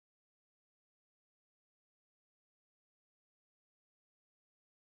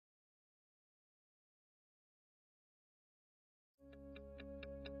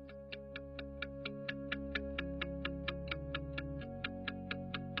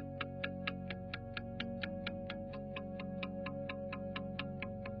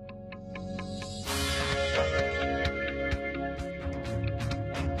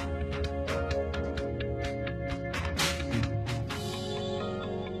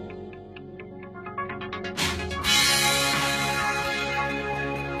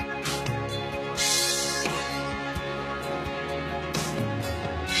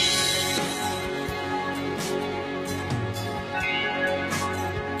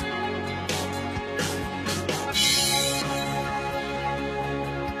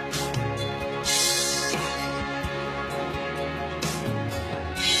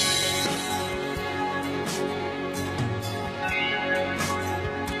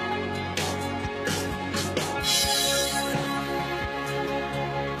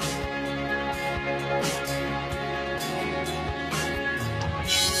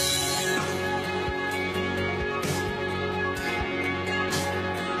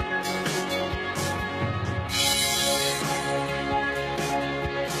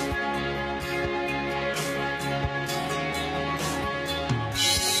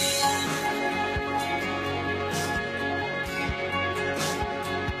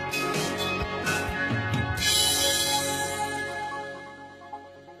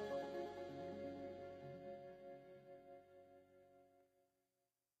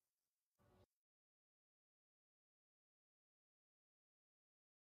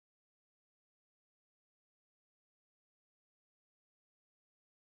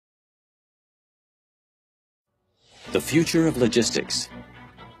The future of logistics.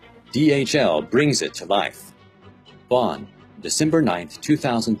 DHL brings it to life. Bonn, December 9,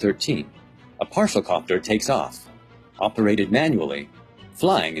 2013. A parcel copter takes off. Operated manually,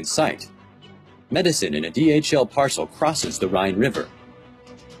 flying in sight. Medicine in a DHL parcel crosses the Rhine River.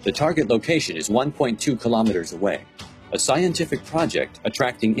 The target location is 1.2 kilometers away. A scientific project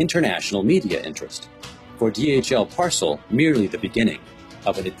attracting international media interest. For DHL Parcel, merely the beginning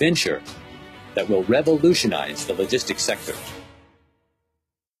of an adventure that will revolutionize the logistics sector.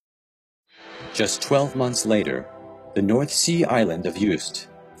 Just 12 months later, the North Sea island of Juist,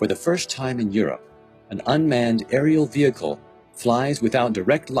 for the first time in Europe, an unmanned aerial vehicle flies without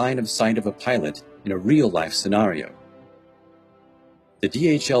direct line of sight of a pilot in a real-life scenario. The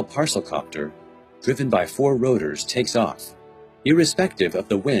DHL parcel copter, driven by 4 rotors, takes off. Irrespective of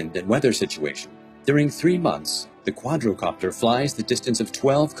the wind and weather situation, during 3 months, the quadrocopter flies the distance of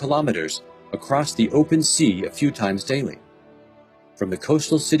 12 kilometers across the open sea a few times daily. From the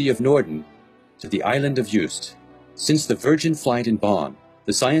coastal city of Norden to the island of Juist, since the Virgin flight in Bonn,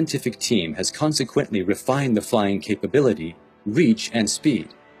 the scientific team has consequently refined the flying capability, reach, and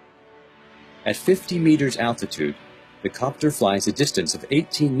speed. At 50 meters altitude, the copter flies a distance of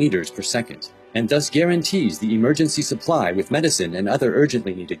 18 meters per second, and thus guarantees the emergency supply with medicine and other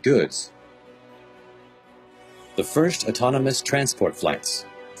urgently needed goods. The first autonomous transport flights.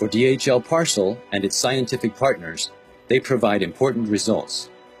 For DHL Parcel and its scientific partners, they provide important results.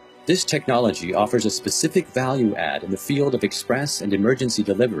 This technology offers a specific value add in the field of express and emergency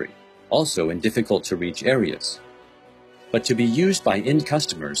delivery, also in difficult-to-reach areas. But to be used by end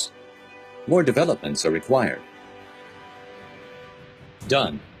customers, more developments are required.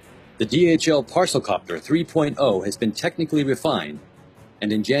 Done. The DHL Parcelcopter 3.0 has been technically refined,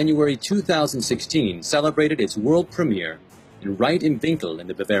 and in January 2016 celebrated its world premiere in Reit im Winkel in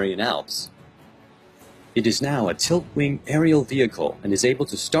the Bavarian Alps. It is now a tilt-wing aerial vehicle and is able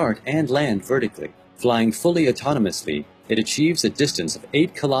to start and land vertically. Flying fully autonomously, it achieves a distance of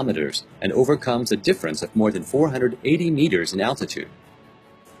 8 kilometers and overcomes a difference of more than 480 meters in altitude.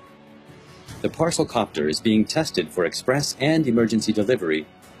 The Parcelcopter is being tested for express and emergency delivery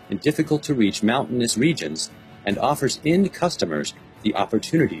in difficult-to-reach mountainous regions and offers end customers the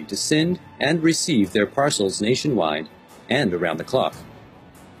opportunity to send and receive their parcels nationwide and around the clock.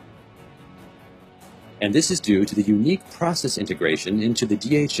 And this is due to the unique process integration into the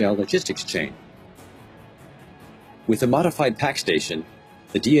DHL logistics chain. With a modified pack station,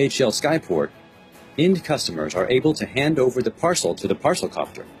 the DHL Skyport, end customers are able to hand over the parcel to the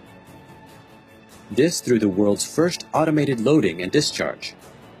Parcelcopter. This through the world's first automated loading and discharge.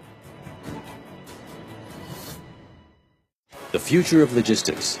 The future of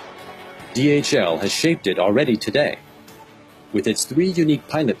logistics. DHL has shaped it already today. With its 3 unique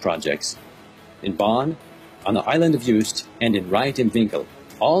pilot projects, in Bonn, on the island of Juist, and in Reit im Winkel,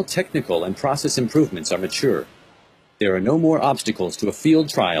 all technical and process improvements are mature. There are no more obstacles to a field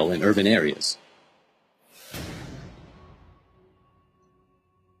trial in urban areas.